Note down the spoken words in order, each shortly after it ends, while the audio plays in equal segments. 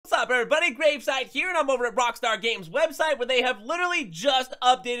up, everybody? GRAVESIGHT here, and I'm over at Rockstar Games website, where they have literally just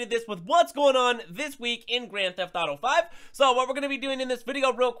updated this with what's going on this week in Grand Theft Auto 5. So what we're going to be doing in this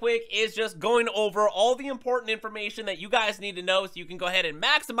video real quick is just going over all the important information that you guys need to know so you can go ahead and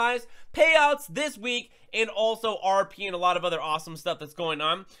maximize payouts this week, and also RP and a lot of other awesome stuff that's going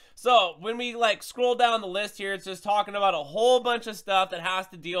on. So when we scroll down the list here, it's just talking about a whole bunch of stuff that has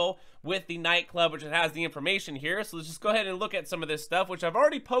to deal with the nightclub, which it has the information here. So let's just go ahead and look at some of this stuff, which I've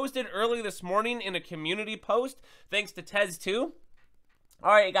already posted early this morning in a community post, thanks to Tez2.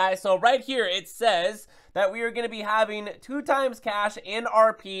 Alright guys, so right here it says that we are going to be having 2x cash and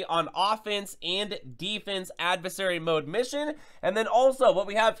RP on offense and defense adversary mode mission. And then also what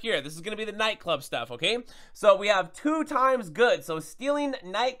we have here, this is going to be the nightclub stuff, okay? So we have 2x goods. So stealing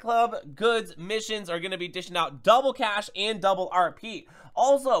nightclub goods missions are going to be dishing out double cash and double RP.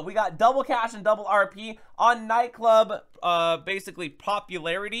 Also, we got double cash and double RP on nightclub basically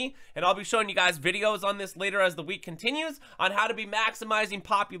popularity, and I'll be showing you guys videos on this later as the week continues on how to be maximizing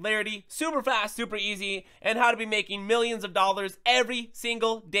popularity super fast, super easy, and how to be making millions of dollars every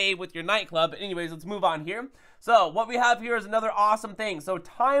single day with your nightclub. But anyways, let's move on here. So what we have here is another awesome thing. So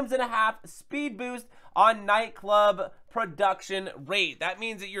 1.5x speed boost on nightclub production rate. That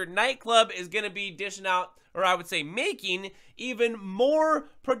means that your nightclub is going to be dishing out, or I would say making, even more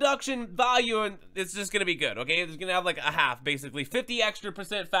production value, and it's just gonna be good, okay? It's gonna have like a half, basically 50% extra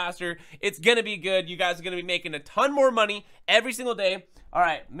faster. It's gonna be good. You guys are gonna be making a ton more money every single day. All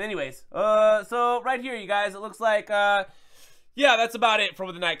right, anyways, so right here, you guys, it looks like yeah, that's about it for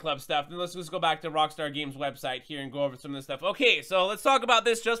the nightclub stuff. And let's just go back to Rockstar Games website here and go over some of this stuff. Okay, so let's talk about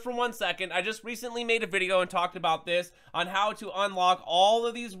this just for 1 second. I just recently made a video and talked about this on how to unlock all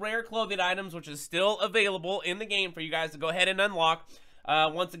of these rare clothing items, which is still available in the game for you guys to go ahead and unlock.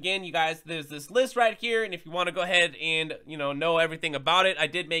 Once again, you guys, there's this list right here, and if you want to go ahead and, know everything about it, I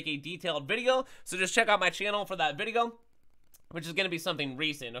did make a detailed video, so just check out my channel for that video, which is going to be something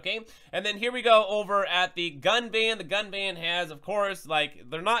recent, okay? And then here we go over at the gun van. The gun van has, of course,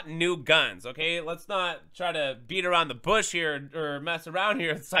 they're not new guns, okay? Let's not try to beat around the bush here or mess around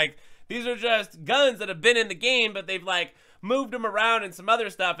here. It's like, these are just guns that have been in the game, but they've, moved them around and some other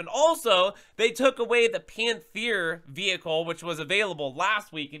stuff. And also, they took away the Panther vehicle, which was available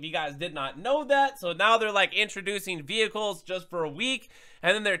last week, if you guys did not know that. So now they're introducing vehicles just for a week,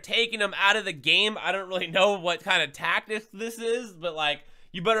 and then they're taking them out of the game. I don't really know what kind of tactic this is, but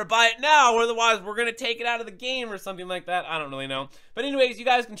you better buy it now, or otherwise we're gonna take it out of the game or something like that. I don't really know. But anyways, you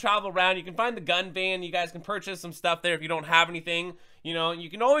guys can travel around. You can find the gun van. You guys can purchase some stuff there if you don't have anything. You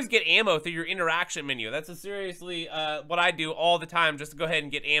can always get ammo through your interaction menu. That's seriously what I do all the time, just to go ahead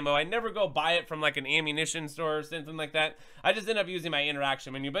and get ammo. I never go buy it from an ammunition store or something like that. I just end up using my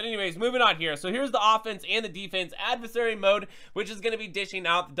interaction menu. But anyways, moving on here. So here's the offense and the defense adversary mode, which is going to be dishing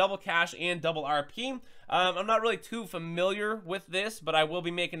out the double cash and double RP. I'm not really too familiar with this, but I will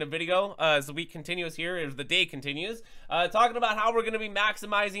be making a video as the week continues here, as the day continues, talking about how we're going to be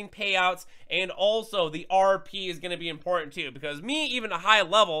maximizing payouts, and also the RP is going to be important too, because me, even a high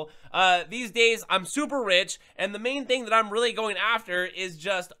level, these days I'm super rich, and the main thing that I'm really going after is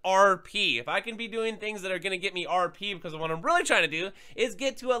just RP. If I can be doing things that are going to get me RP, because what I'm really trying to do is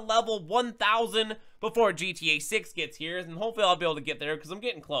get to a level 1000 before GTA 6 gets here, and hopefully I'll be able to get there because I'm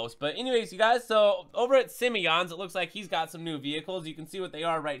getting close. But anyways, you guys, so over at Simeon's, it looks like he's got some new vehicles. You can see what they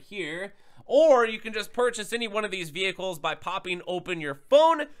are right here. Or you can just purchase any one of these vehicles by popping open your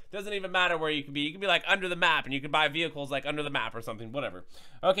phone. Doesn't even matter where you can be. You can be under the map, and you can buy vehicles under the map or something, whatever.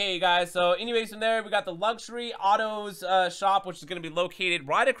 Okay, you guys, so anyways, from there, we got the Luxury Autos shop, which is going to be located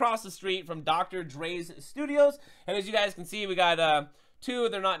right across the street from Dr. Dre's studios. And as you guys can see, we got two,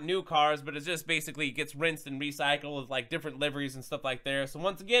 they're not new cars, but it just basically gets rinsed and recycled with different liveries and stuff like there. So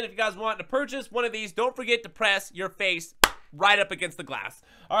once again, if you guys want to purchase one of these, don't forget to press your face right up against the glass.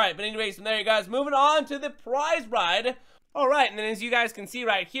 All right, but anyways, from there, you guys, moving on to the prize ride. All right, and then as you guys can see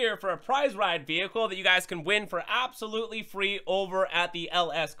right here, for a prize ride vehicle that you guys can win for absolutely free over at the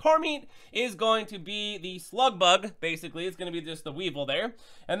LS Car Meet is going to be the Slug Bug. Basically, it's going to be just the Weevil there.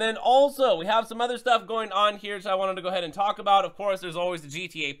 And then also, we have some other stuff going on here, so I wanted to go ahead and talk about. Of course, there's always the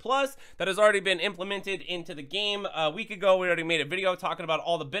GTA Plus that has already been implemented into the game. A week ago, we already made a video talking about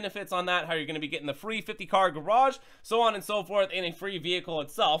all the benefits on that, how you're going to be getting the free 50-car garage, so on and so forth, and a free vehicle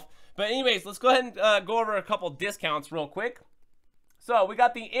itself. But anyways, let's go ahead and go over a couple discounts real quick. So we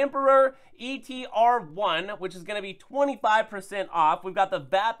got the Emperor ETR1, which is going to be 25% off. We've got the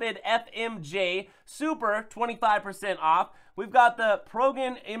Vapid FMJ Super, 25% off. We've got the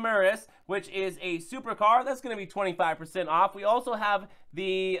Progan Emirus, which is a supercar. That's going to be 25% off. We also have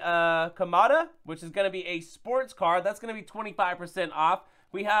the Kamada, which is going to be a sports car. That's going to be 25% off.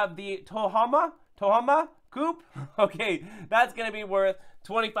 we have the Tohama coupe. Okay, that's gonna be worth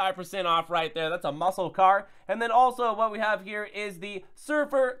 25% off right there. That's a muscle car. And then also what we have here is the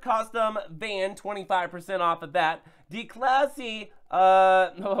Surfer Custom Van, 25% off of that. The Classy,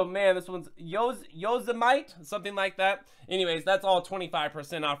 oh man, this one's Yosemite, something like that. Anyways, that's all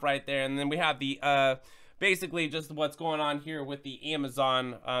 25% off right there. And then we have the, basically just what's going on here with the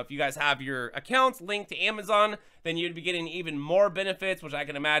Amazon. If you guys have your accounts linked to Amazon, then you'd be getting even more benefits, which I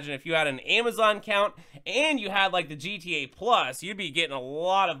can imagine if you had an Amazon account and you had like the GTA Plus, you'd be getting a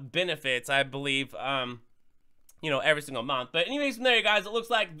lot of benefits, I believe, you know, every single month. But anyways, from there, you guys, it looks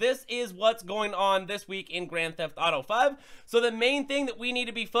like this is what's going on this week in Grand Theft Auto 5. So the main thing that we need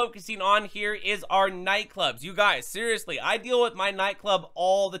to be focusing on here is our nightclubs. You guys, seriously, I deal with my nightclub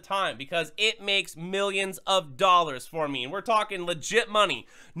all the time because it makes millions of dollars for me. And we're talking legit money.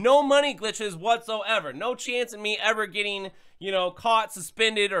 No money glitches whatsoever. No chance in me ever getting, you know, caught,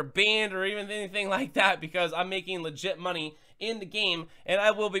 suspended, or banned, or even anything like that, because I'm making legit money in the game. And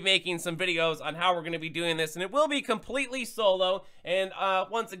I will be making some videos on how we're going to be doing this, and it will be completely solo. And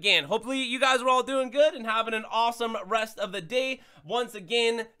once again, hopefully you guys are all doing good and having an awesome rest of the day. Once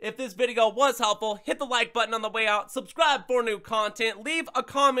again, if this video was helpful, hit the like button on the way out, subscribe for new content, leave a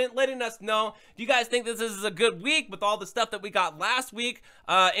comment letting us know if you guys think this is a good week with all the stuff that we got last week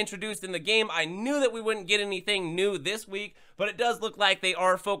introduced in the game. I knew that we wouldn't get anything new this week, but it does look like they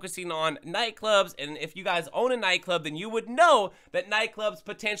are focusing on nightclubs. And if you guys own a nightclub, then you would know that nightclubs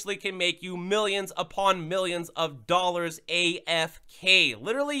potentially can make you millions upon millions of dollars AFK.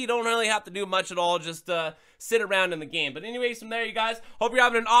 Literally, you don't really have to do much at all, just sit around in the game. But anyways, from there, you guys, hope you're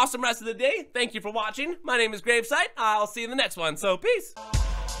having an awesome rest of the day. Thank you for watching. My name is GRAVESIGHT. I'll see you in the next one. So, peace.